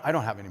 I don't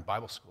have any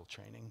Bible school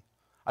training.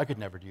 I could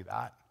never do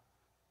that.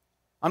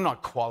 I'm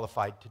not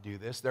qualified to do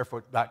this,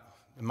 therefore that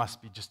it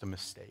must be just a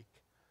mistake.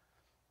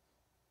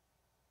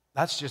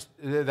 That's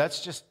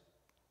just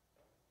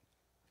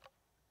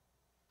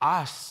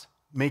us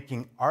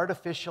making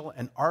artificial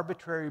and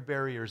arbitrary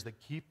barriers that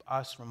keep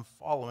us from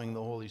following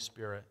the Holy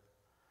Spirit.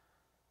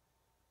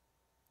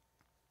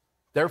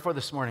 Therefore,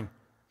 this morning,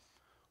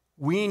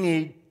 we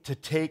need to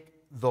take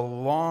the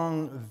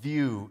long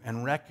view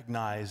and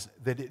recognize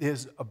that it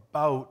is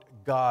about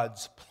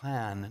God's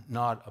plan,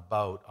 not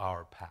about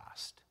our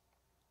past.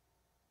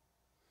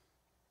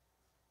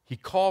 He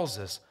calls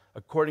us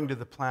according to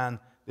the plan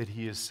that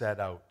he has set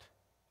out,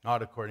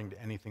 not according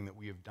to anything that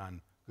we have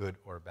done, good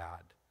or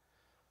bad.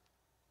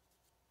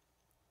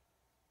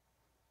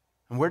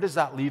 And where does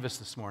that leave us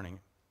this morning?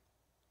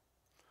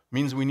 It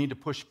means we need to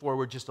push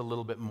forward just a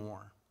little bit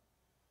more.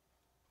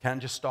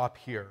 Can't just stop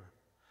here.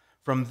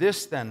 From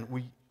this, then,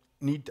 we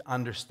need to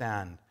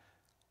understand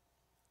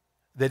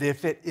that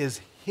if it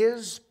is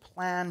his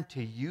plan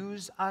to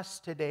use us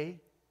today,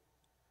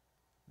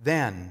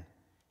 then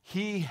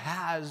he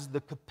has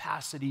the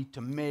capacity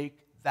to make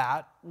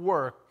that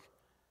work.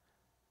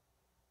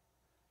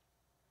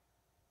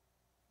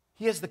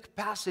 He has the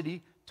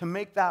capacity to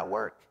make that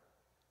work.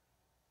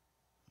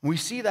 We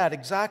see that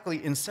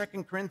exactly in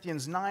 2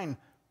 Corinthians 9,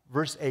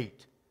 verse 8.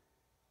 It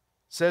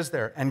says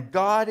there, "And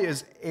God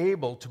is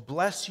able to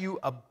bless you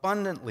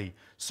abundantly,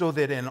 so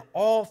that in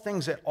all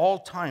things at all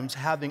times,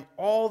 having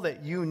all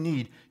that you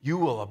need, you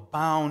will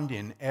abound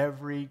in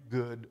every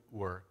good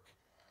work."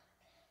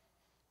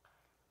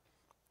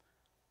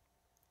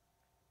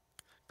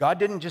 God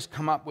didn't just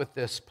come up with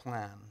this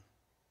plan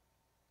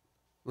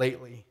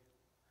lately.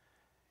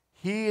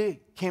 He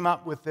came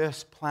up with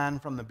this plan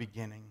from the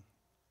beginning.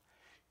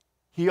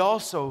 He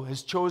also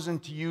has chosen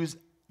to use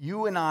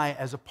you and I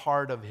as a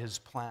part of his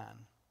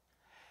plan.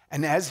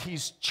 And as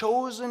he's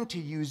chosen to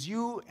use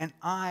you and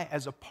I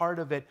as a part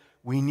of it,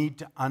 we need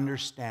to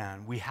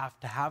understand. We have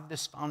to have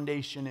this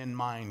foundation in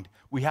mind.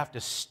 We have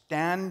to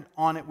stand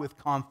on it with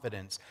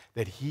confidence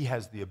that he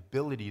has the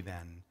ability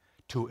then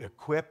to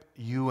equip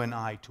you and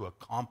I to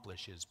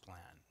accomplish his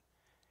plan.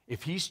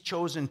 If he's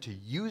chosen to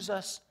use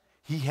us,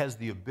 he has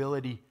the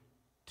ability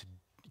to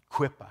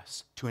equip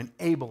us, to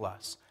enable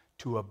us,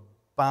 to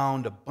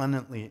abound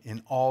abundantly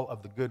in all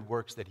of the good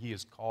works that he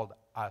has called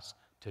us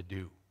to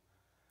do.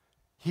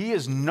 He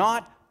is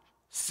not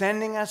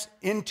sending us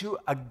into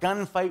a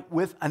gunfight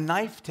with a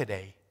knife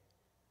today.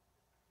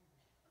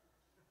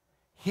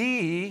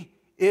 He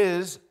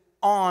is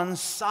on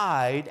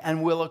side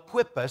and will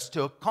equip us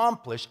to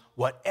accomplish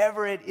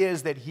whatever it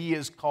is that he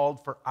has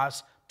called for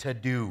us to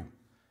do.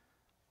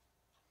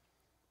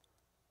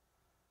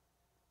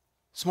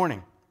 This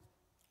morning,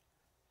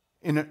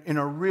 in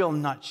a real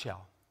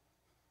nutshell,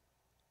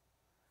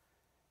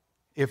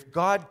 if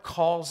God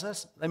calls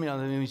us, let me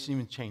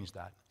even change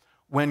that.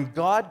 When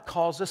God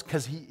calls us,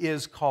 because he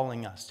is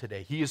calling us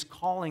today, he is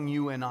calling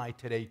you and I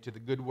today to the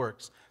good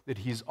works that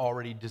he's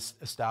already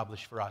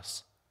established for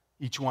us,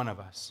 each one of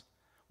us.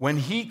 When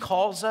he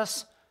calls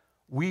us,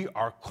 we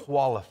are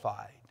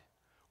qualified.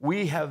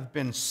 We have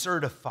been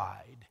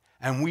certified,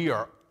 and we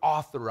are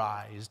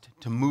authorized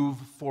to move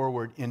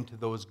forward into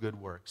those good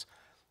works.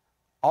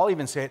 I'll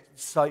even say it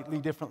slightly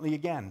differently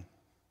again.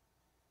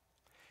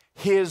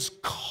 His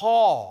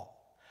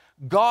call,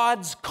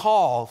 God's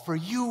call for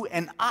you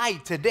and I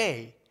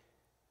today,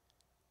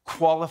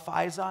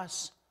 qualifies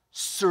us,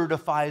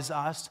 certifies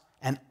us,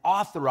 and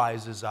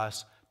authorizes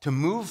us to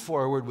move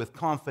forward with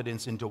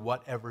confidence into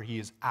whatever he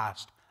has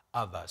asked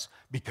of us,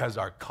 because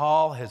our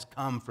call has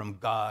come from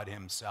God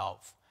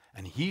himself,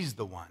 and he's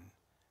the one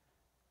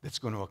that's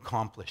going to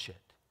accomplish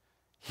it.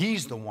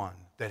 He's the one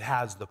that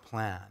has the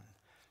plan.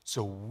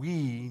 So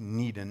we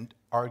needn't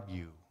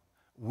argue.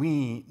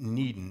 We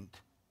needn't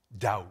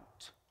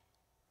doubt.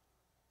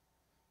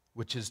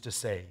 Which is to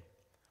say,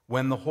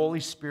 when the Holy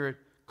Spirit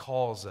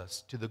calls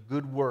us to the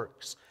good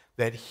works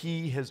that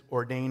he has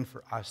ordained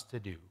for us to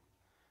do,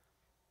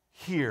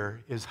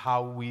 here is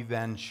how we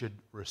then should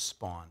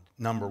respond.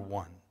 Number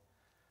one,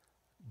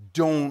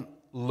 don't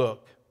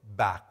look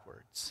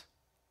backwards.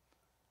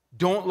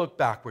 Don't look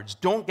backwards.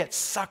 Don't get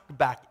sucked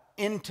back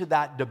into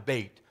that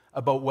debate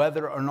about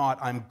whether or not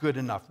I'm good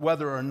enough,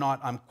 whether or not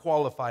I'm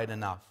qualified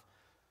enough.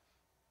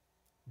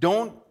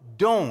 Don't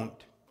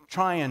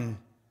try and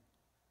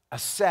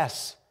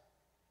assess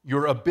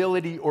your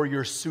ability or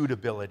your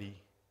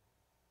suitability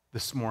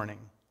this morning.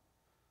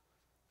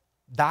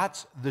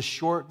 That's the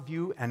short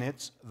view, and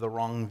it's the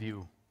wrong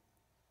view.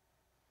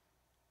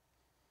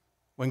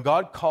 When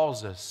God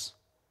calls us,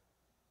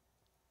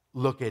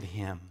 look at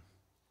him.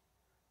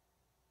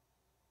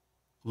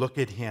 Look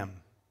at him.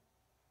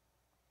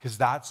 Because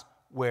that's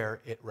where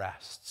it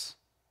rests.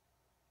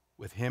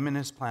 With him and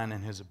his plan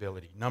and his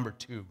ability. Number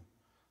two,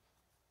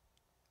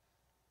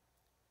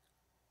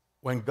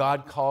 when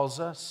God calls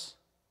us,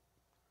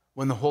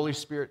 when the Holy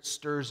Spirit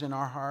stirs in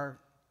our heart,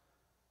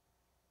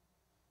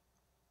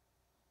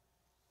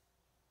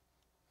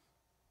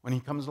 when he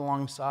comes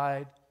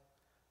alongside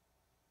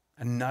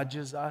and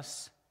nudges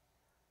us,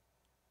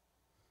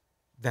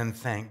 then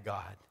thank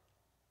God.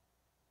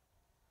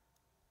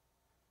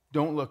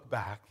 Don't look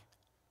back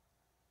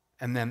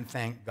and then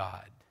thank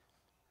God.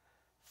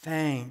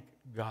 Thank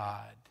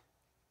God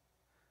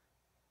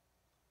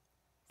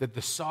that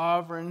the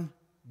sovereign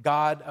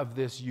God of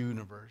this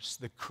universe,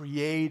 the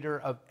creator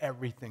of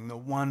everything, the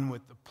one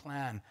with the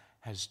plan,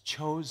 has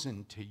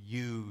chosen to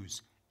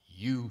use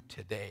you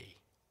today.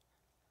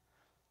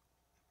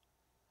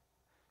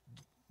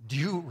 Do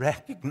you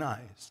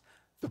recognize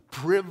the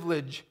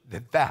privilege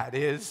that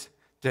is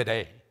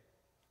today?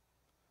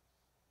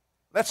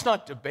 Let's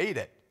not debate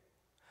it.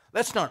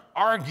 Let's not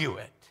argue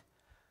it.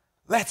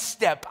 Let's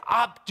step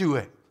up to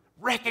it,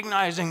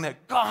 recognizing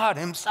that God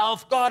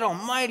himself, God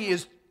Almighty,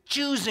 is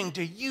choosing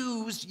to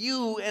use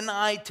you and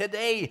I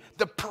today.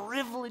 The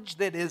privilege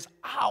that is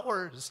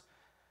ours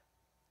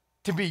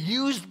to be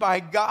used by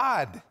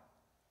God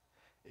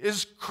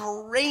is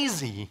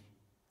crazy.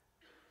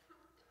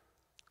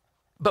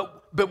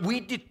 But we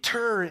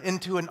deter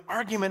into an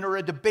argument or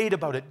a debate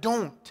about it.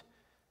 Don't.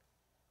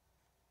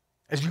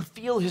 As you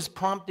feel his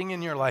prompting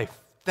in your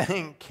life,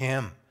 thank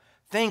him.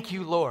 Thank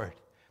you, Lord,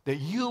 that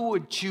you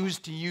would choose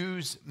to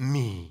use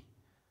me.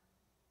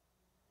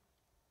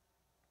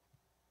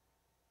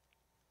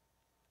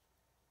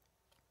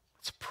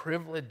 It's a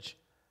privilege.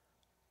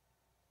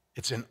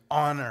 It's an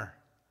honor.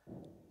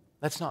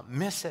 Let's not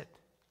miss it.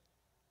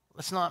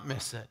 Let's not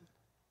miss it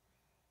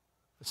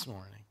this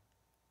morning.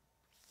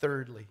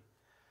 Thirdly,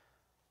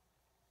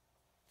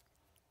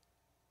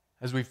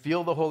 as we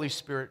feel the Holy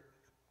Spirit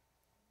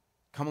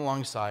come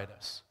alongside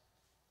us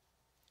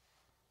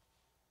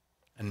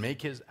and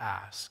make his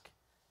ask,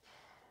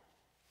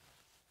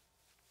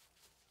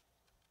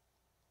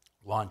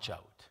 launch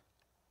out.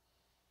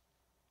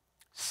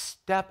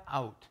 Step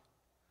out.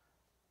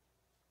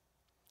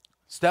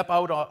 Step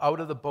out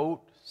of the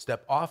boat,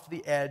 step off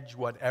the edge,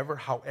 whatever,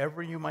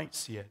 however you might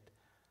see it.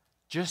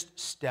 Just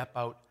step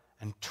out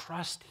and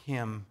trust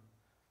him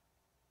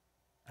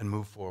and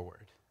move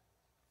forward.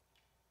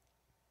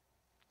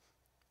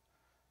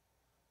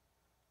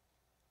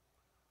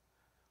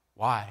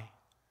 Why?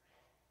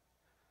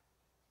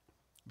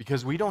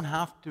 Because we don't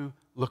have to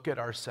look at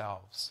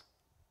ourselves.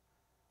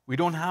 We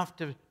don't have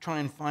to try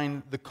and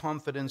find the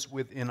confidence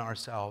within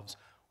ourselves.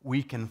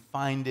 We can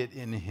find it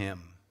in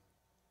him.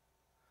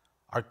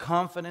 Our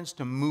confidence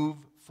to move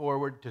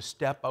forward, to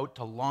step out,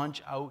 to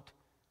launch out,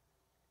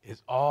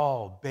 is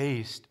all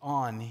based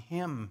on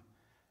him.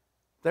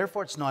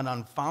 Therefore, it's not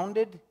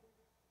unfounded.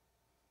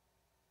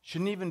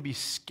 Shouldn't even be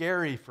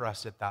scary for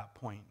us at that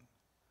point.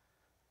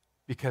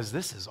 Because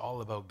this is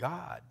all about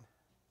God,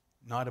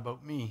 not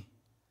about me.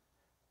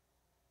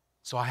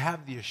 So I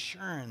have the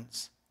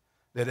assurance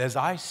that as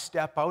I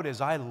step out,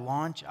 as I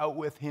launch out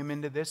with him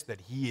into this,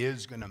 that he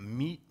is going to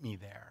meet me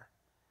there.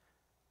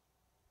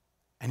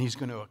 And he's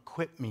going to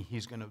equip me,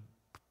 he's going to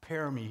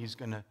prepare me, he's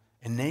going to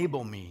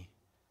enable me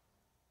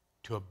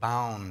to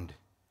abound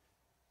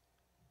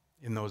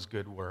in those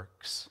good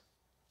works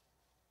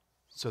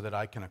so that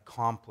I can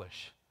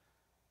accomplish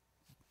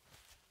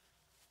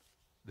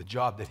the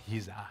job that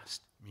he's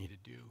asked me to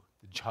do,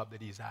 the job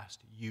that he's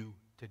asked you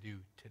to do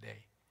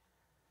today.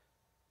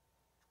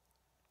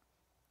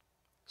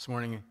 This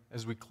morning,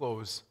 as we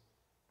close,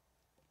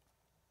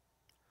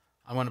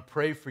 I want to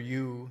pray for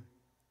you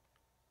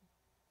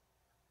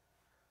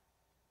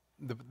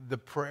the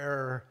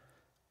prayer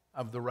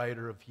of the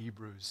writer of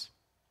Hebrews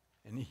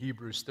in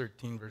Hebrews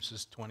 13,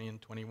 verses 20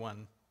 and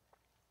 21.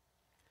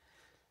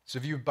 So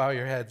if you bow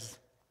your heads,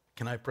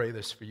 can I pray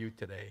this for you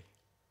today?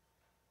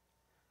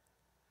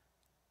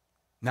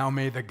 Now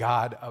may the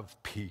God of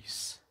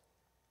peace,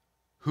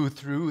 who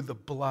through the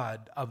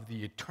blood of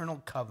the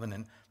eternal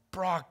covenant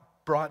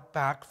brought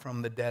back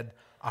from the dead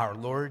our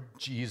Lord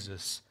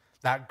Jesus,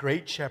 that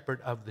great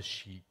shepherd of the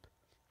sheep,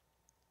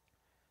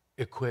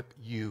 equip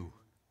you,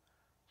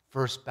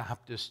 First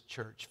Baptist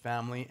Church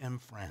family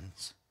and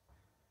friends,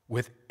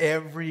 with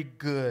everything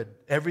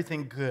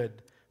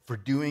good for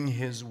doing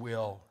his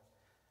will,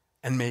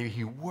 and may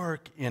he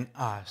work in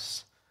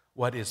us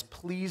what is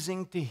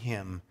pleasing to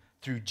him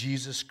through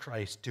Jesus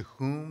Christ, to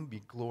whom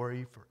be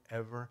glory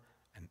forever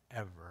and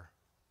ever.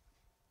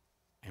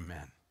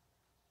 Amen.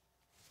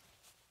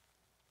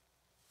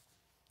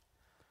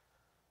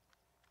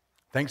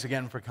 Thanks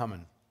again for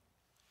coming.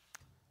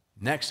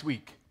 Next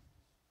week,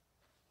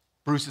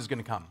 Bruce is going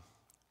to come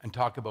and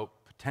talk about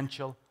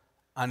potential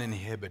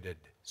uninhibited.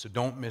 So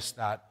don't miss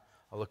that.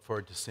 I look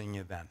forward to seeing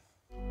you then.